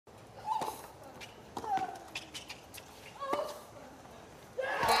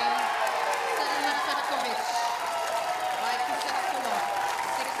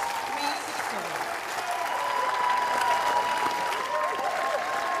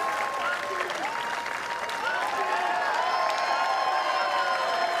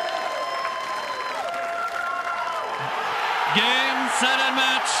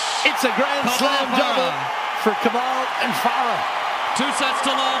It's a Grand Slam double for Gael and Farah. 2 sets to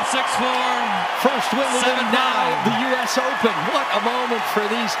love, 6-4. First Wimbledon, now the US Open. What a moment for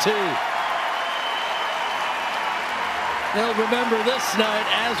these two. They'll remember this night,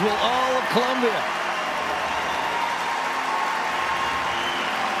 as will all of Colombia.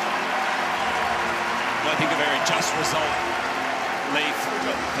 I think a very just result, Leaf,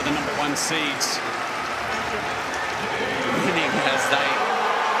 for the #1 seeds. Winning as they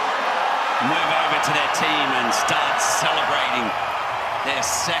move over to their team and start celebrating their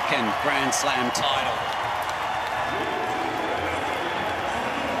second Grand Slam title.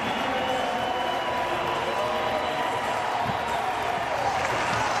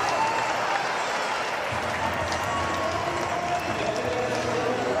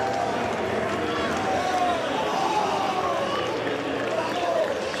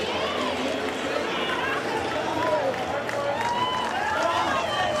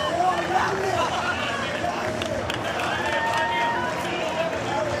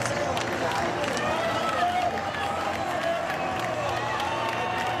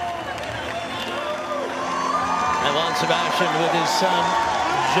 Sebastian with his son,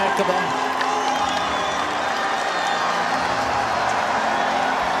 Jacoba.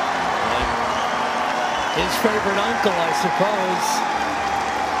 His favorite uncle, I suppose.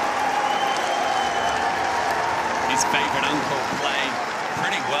 His favorite uncle played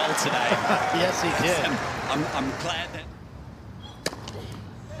pretty well today. Yes, he did. I'm glad that.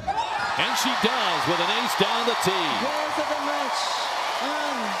 And she does with an ace down the tee. Goal for the match.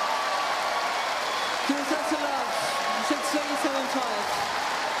 2 sets to love. 6-3, 7-5.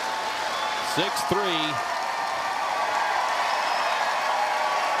 6-3.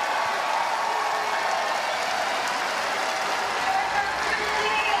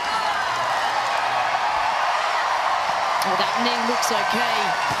 Well, that knee looks okay.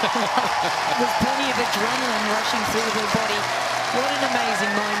 There's plenty of adrenaline rushing through her body. What an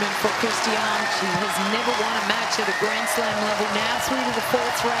amazing moment for Christiane. She has never won a match at a Grand Slam level. Now through to the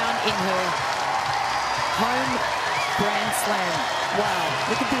 4th round in her home Grand Slam. Wow,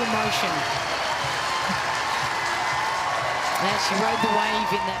 look at the emotion. Now she rode the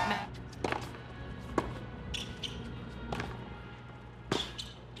wave in that match.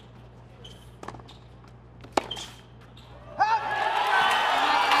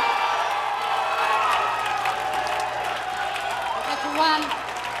 One,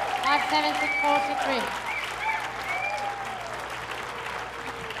 5-7, 6-4, 6-3.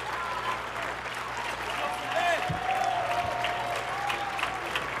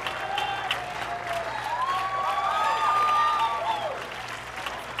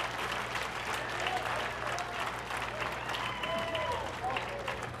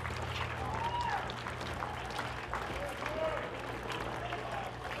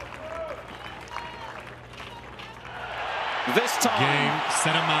 This time,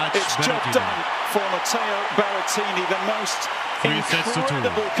 it's job done for Matteo Berrettini, the most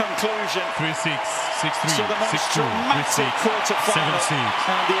incredible conclusion 3-6, 6-3, to the most 6-2, dramatic 3-6, quarter-final. 7-6.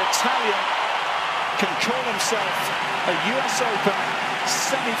 And the Italian can call himself a US Open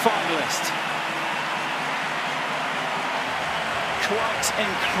semi-finalist. Quite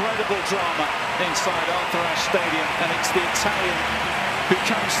incredible drama inside Arthur Ashe Stadium, and it's the Italian who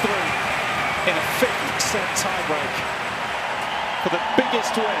comes through in a 5th set tiebreak for the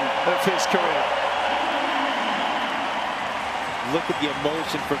biggest win of his career. Look at the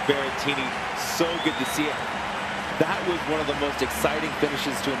emotion from Berrettini. So good to see it. That was one of the most exciting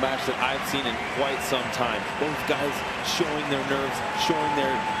finishes to a match that I've seen in quite some time. Both guys showing their nerves, showing their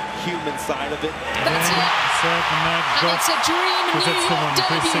human side of it. That's it. And it's a dream New York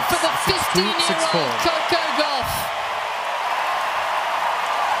debut for the 15-year-old Coco Gauff.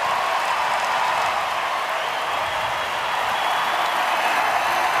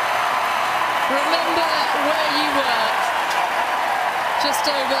 Remember where you were. Just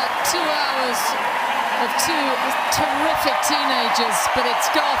over 2 hours of 2 terrific teenagers, but it's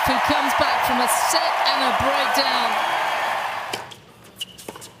Gauff who comes back from a set and a breakdown.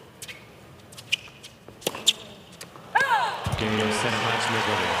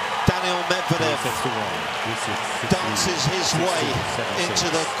 Daniil Medvedev dances his way into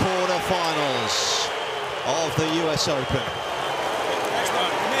the quarter-finals of the US Open.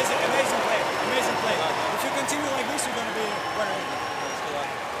 Amazing play. If you continue like this, you're going to be winning.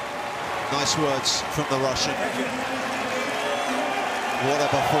 Nice words from the Russian. What a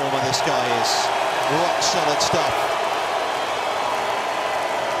performer this guy is. Rock solid stuff.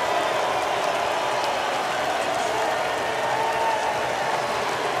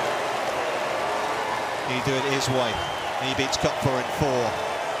 He do it his way. He beats Kupfer in 4.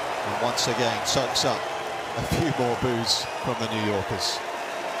 And once again soaks up a few more boos from the New Yorkers.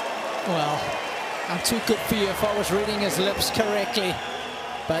 Well, I'm too good for you if I was reading his lips correctly.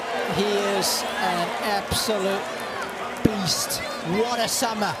 But he is an absolute beast. What a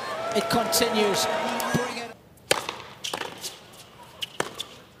summer. It continues. Bring it.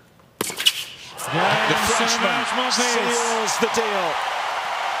 The Frenchman seals the deal.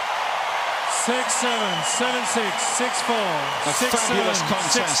 6-7, 7-6, 6-4, A fabulous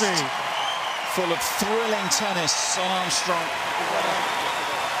contest, full of thrilling tennis on Armstrong.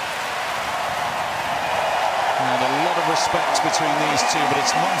 And a lot of respect between these two, but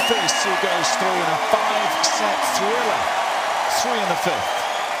it's Monfils who goes through in a 5-set thriller. 3 in the 5th.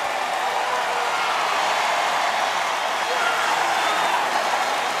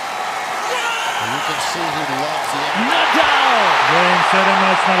 You can see he loves the Nadal! Game 7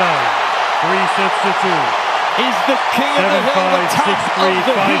 match Nadal. 3 sets to 2. He's the king of the hill, the top 6-3, of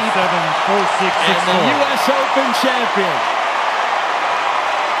the heap, 5-7, 4-6, 6-4. and the US Open champion.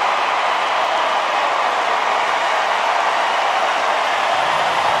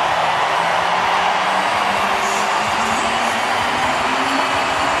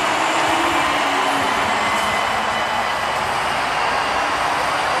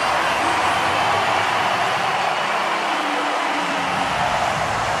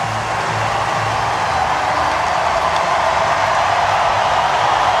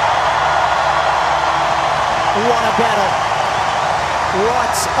 What a battle.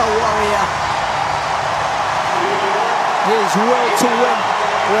 What a warrior. His will to win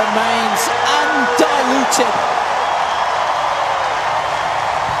remains undiluted.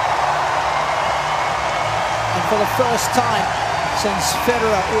 And for the first time since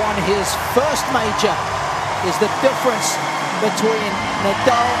Federer won his first major is the difference between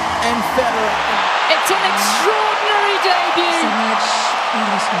Nadal and Federer. It's an extraordinary debut.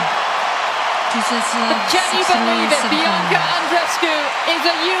 But can you believe it? Bianca Andreescu is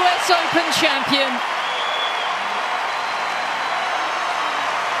a US Open champion.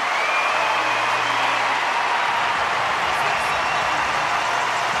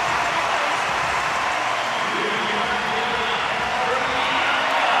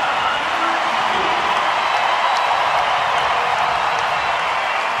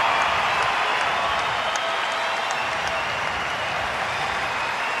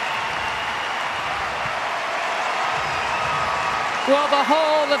 Well, the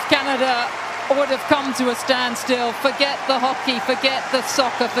whole of Canada would have come to a standstill. Forget the hockey, forget the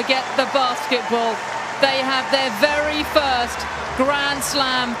soccer, forget the basketball. They have their very first Grand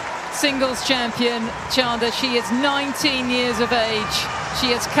Slam singles champion, Chanda. She is 19 years of age.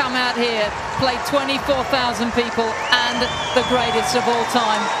 She has come out here, played 24,000 people and the greatest of all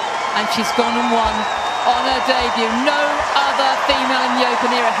time. And she's gone and won on her debut. No other female in the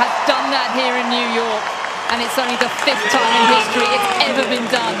Open era has done that here in New York. And it's only the 5th time in history it's ever been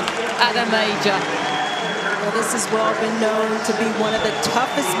done at a major. Well, this has well been known to be one of the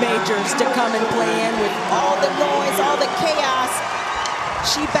toughest majors to come and play in with all the noise, all the chaos.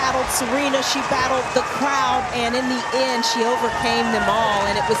 She battled Serena, she battled the crowd, and in the end, she overcame them all.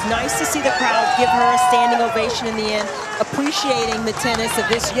 And it was nice to see the crowd give her a standing ovation in the end, appreciating the tennis of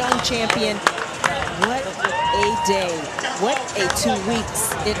this young champion. What a day. What a 2 weeks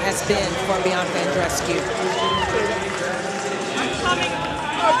it has been for Bianca Andreescu.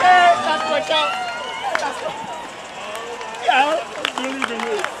 Okay, that's what's up. Yeah, I believe in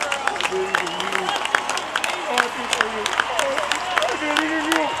you. I believe in you. Oh, I believe in you. I believe in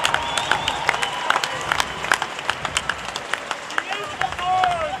you.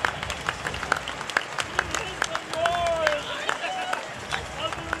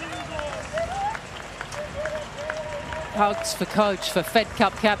 Hugs for coach, for Fed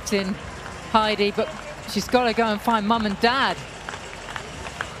Cup captain Heidi, but she's got to go and find mum and dad.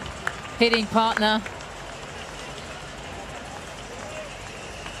 Hitting partner.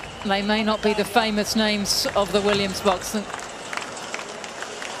 They may not be the famous names of the Williams box. And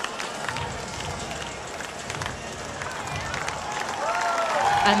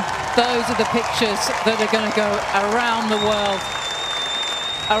those are the pictures that are going to go around the world,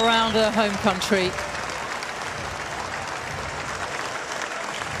 around her home country.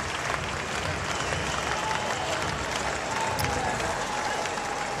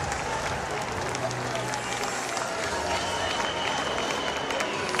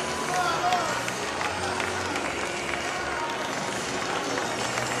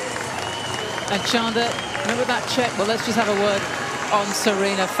 And Chanda, remember that check? Well, let's just have a word on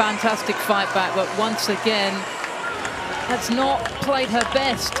Serena. Fantastic fight back, but once again, has not played her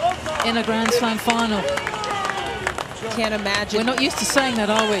best in a Grand Slam final. Can't imagine. We're not used to saying that,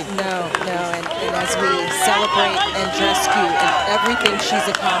 are we? No, no. And as we celebrate Andreescu and everything she's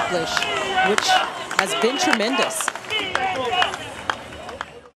accomplished, which has been tremendous.